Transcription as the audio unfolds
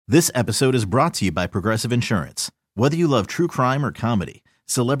This episode is brought to you by Progressive Insurance. Whether you love true crime or comedy,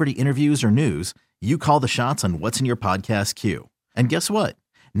 celebrity interviews or news, you call the shots on what's in your podcast queue. And guess what?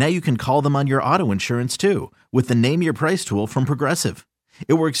 Now you can call them on your auto insurance too with the Name Your Price tool from Progressive.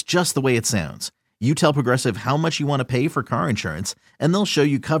 It works just the way it sounds. You tell Progressive how much you want to pay for car insurance, and they'll show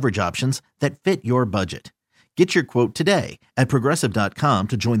you coverage options that fit your budget. Get your quote today at Progressive.com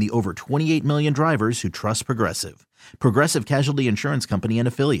to join the over 28 million drivers who trust Progressive. Progressive Casualty Insurance Company and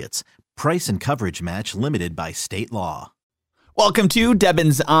Affiliates. Price and coverage match limited by state law. Welcome to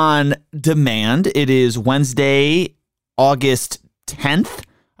Debbins on Demand. It is Wednesday, August 10th.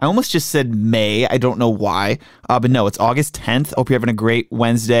 I almost just said May. I don't know why. But no, it's August 10th. Hope you're having a great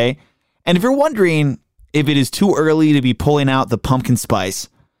Wednesday. And if you're wondering if it is too early to be pulling out the pumpkin spice,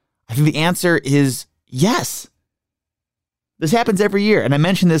 I think the answer is yes. This happens every year. And I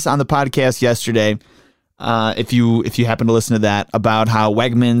mentioned this on the podcast yesterday. If you happen to listen to that, about how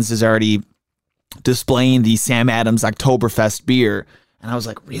Wegmans is already displaying the Sam Adams Oktoberfest beer. And I was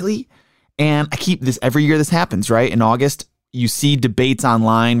like, really? And I keep this every year. This happens, right? In August, you see debates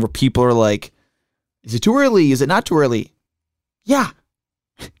online where people are like, is it too early? Is it not too early? Yeah,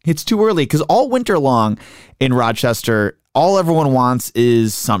 it's too early, because all winter long in Rochester, all everyone wants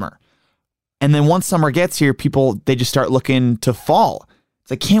is summer. And then once summer gets here, they just start looking to fall. It's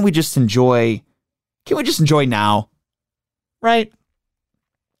like, can't we just enjoy now? Right?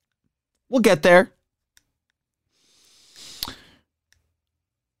 We'll get there.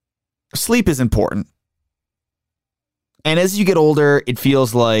 Sleep is important. And as you get older, it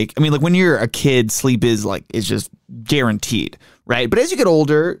feels like, when you're a kid, sleep is just guaranteed, right? But as you get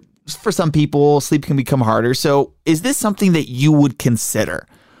older, for some people, sleep can become harder. So is this something that you would consider?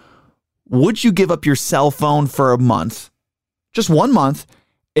 Would you give up your cell phone for a month, just 1 month,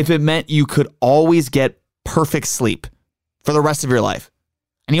 if it meant you could always get perfect sleep for the rest of your life?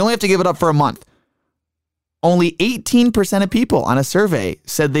 And you only have to give it up for a month. Only 18% of people on a survey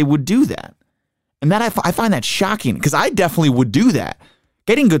said they would do that. And that I find that shocking, because I definitely would do that.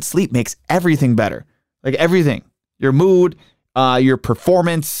 Getting good sleep makes everything better. Like everything. Your mood, your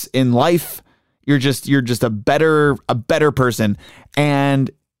performance in life. You're just a better person. And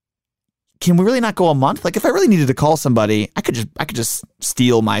can we really not go a month? Like, if I really needed to call somebody, I could just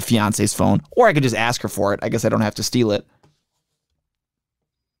steal my fiance's phone, or I could just ask her for it. I guess I don't have to steal it.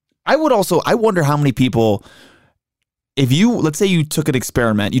 I wonder how many people, let's say you did an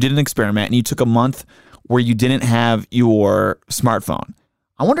experiment and you took a month where you didn't have your smartphone.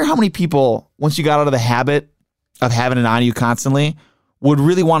 I wonder how many people, once you got out of the habit of having it on you constantly, would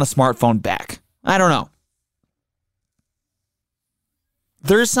really want a smartphone back. I don't know.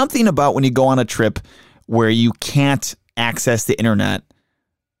 There's something about when you go on a trip where you can't access the internet.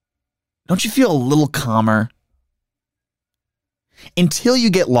 Don't you feel a little calmer? Until you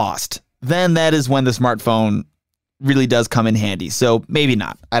get lost, then that is when the smartphone really does come in handy. So maybe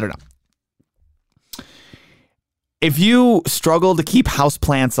not. I don't know. If you struggle to keep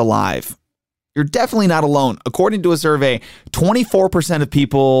houseplants alive, you're definitely not alone. According to a survey, 24% of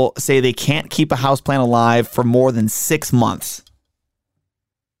people say they can't keep a houseplant alive for more than 6 months.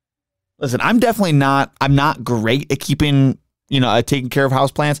 Listen, I'm not great at taking care of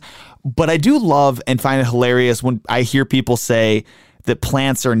houseplants, but I do love and find it hilarious when I hear people say that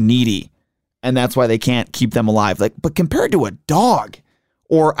plants are needy and that's why they can't keep them alive. But compared to a dog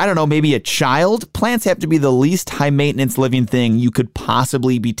or, I don't know, maybe a child, plants have to be the least high maintenance living thing you could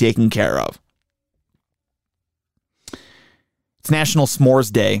possibly be taking care of. It's National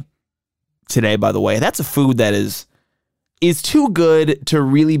S'mores Day today, by the way. That's a food that is too good to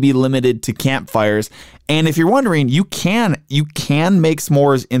really be limited to campfires. And if you're wondering, you can make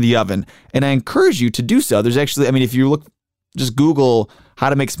s'mores in the oven, and I encourage you to do so. There's actually, if you just Google how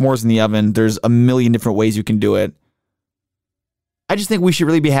to make s'mores in the oven, there's a million different ways you can do it. I just think we should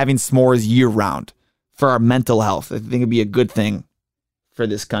really be having s'mores year round for our mental health. I think it'd be a good thing for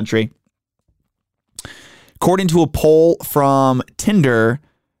this country. According to a poll from Tinder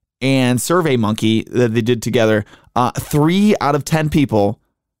and SurveyMonkey that they did together, 3 out of 10 people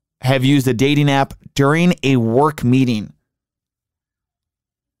have used a dating app during a work meeting.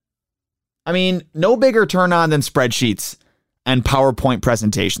 No bigger turn on than spreadsheets and PowerPoint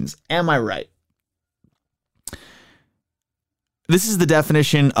presentations. Am I right? This is the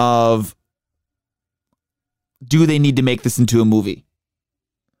definition of, do they need to make this into a movie?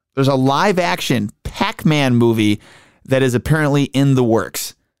 There's a live action Pac-Man movie that is apparently in the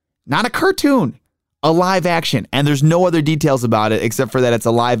works. Not a cartoon, a live action. And there's no other details about it except for that it's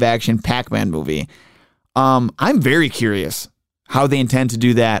a live action Pac-Man movie. I'm very curious how they intend to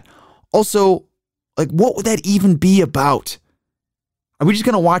do that. Also, like, what would that even be about? Are we just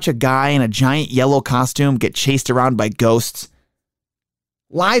going to watch a guy in a giant yellow costume get chased around by ghosts?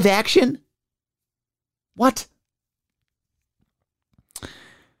 Live action? What?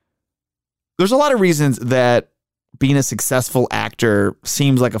 There's a lot of reasons that being a successful actor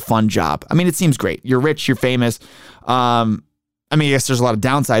seems like a fun job. I mean, it seems great. You're rich, you're famous. I guess there's a lot of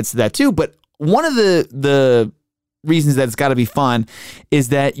downsides to that too, but one of the reasons that it's got to be fun is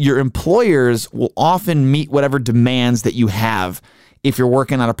that your employers will often meet whatever demands that you have if you're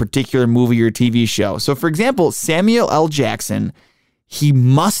working on a particular movie or TV show. So for example, Samuel L. Jackson,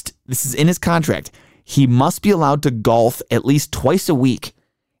 this is in his contract, he must be allowed to golf at least twice a week,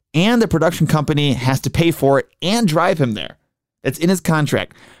 and the production company has to pay for it and drive him there. That's in his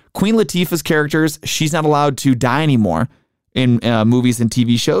contract. Queen Latifah's characters, she's not allowed to die anymore in movies and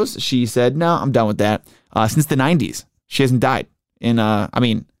TV shows. She said, no, I'm done with that. Since the 90s, she hasn't died in a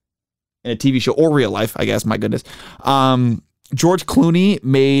TV show or real life, I guess. My goodness. George Clooney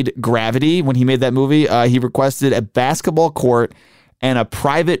made Gravity. When he made that movie, he requested a basketball court and a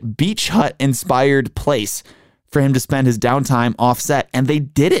private beach hut inspired place for him to spend his downtime off set. And they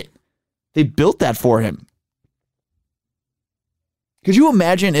did it. They built that for him. Could you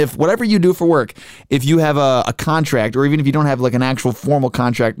imagine if whatever you do for work, if you have a contract, or even if you don't have like an actual formal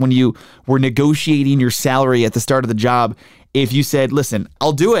contract, when you were negotiating your salary at the start of the job, if you said, listen,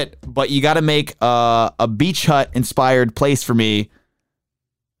 I'll do it, but you got to make a beach hut inspired place for me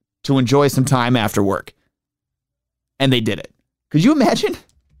to enjoy some time after work. And they did it. Could you imagine?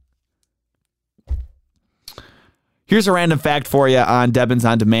 Here's a random fact for you on Debbins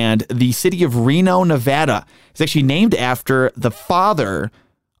On Demand. The city of Reno, Nevada is actually named after the father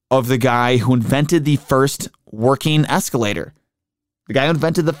of the guy who invented the first working escalator. The guy who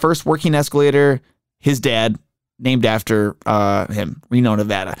invented the first working escalator, his dad, named after him, Reno,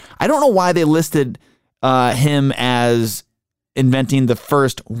 Nevada. I don't know why they listed him as inventing the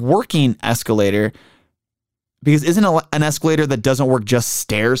first working escalator, because isn't an escalator that doesn't work just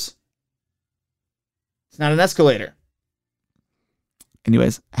stairs? It's not an escalator.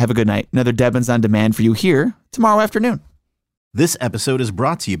 Anyways, have a good night. Another Debbins On Demand for you here tomorrow afternoon. This episode is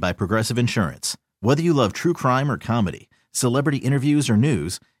brought to you by Progressive Insurance. Whether you love true crime or comedy, celebrity interviews or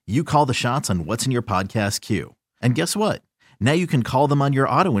news, you call the shots on what's in your podcast queue. And guess what? Now you can call them on your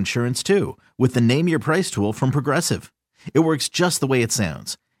auto insurance too with the Name Your Price tool from Progressive. It works just the way it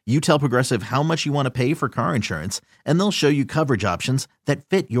sounds. You tell Progressive how much you want to pay for car insurance, and they'll show you coverage options that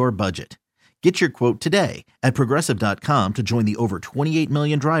fit your budget. Get your quote today at Progressive.com to join the over 28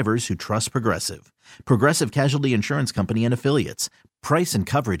 million drivers who trust Progressive. Progressive Casualty Insurance Company and Affiliates. Price and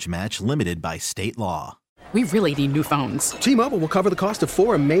coverage match limited by state law. We really need new phones. T-Mobile will cover the cost of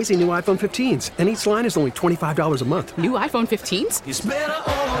 4 amazing new iPhone 15s, and each line is only $25 a month. New iPhone 15s? It's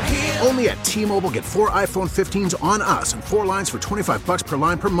better over here. Only at T-Mobile, get 4 iPhone 15s on us and 4 lines for $25 per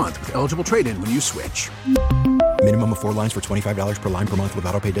line per month with eligible trade-in when you switch. Minimum of 4 lines for $25 per line per month with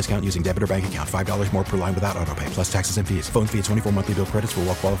autopay discount using debit or bank account. $5 more per line without autopay, plus taxes and fees. Phone fee at 24 monthly bill credits for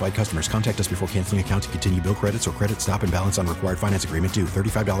well-qualified customers. Contact us before canceling account to continue bill credits or credit stop and balance on required finance agreement due.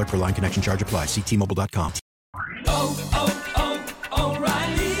 $35 per line connection charge applies. See T-Mobile.com.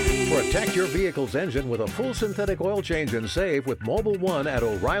 O'Reilly. Protect your vehicle's engine with a full synthetic oil change and save with Mobil 1 at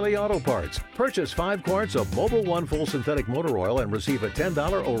O'Reilly Auto Parts. Purchase 5 quarts of Mobil 1 full synthetic motor oil and receive a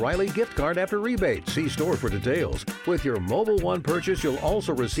 $10 O'Reilly gift card after rebate. See store for details. With your Mobil 1 purchase, you'll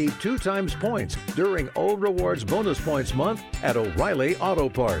also receive 2 times points during O Rewards Bonus Points Month at O'Reilly Auto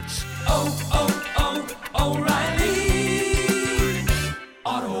Parts. O'Reilly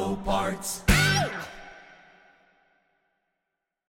Auto Parts.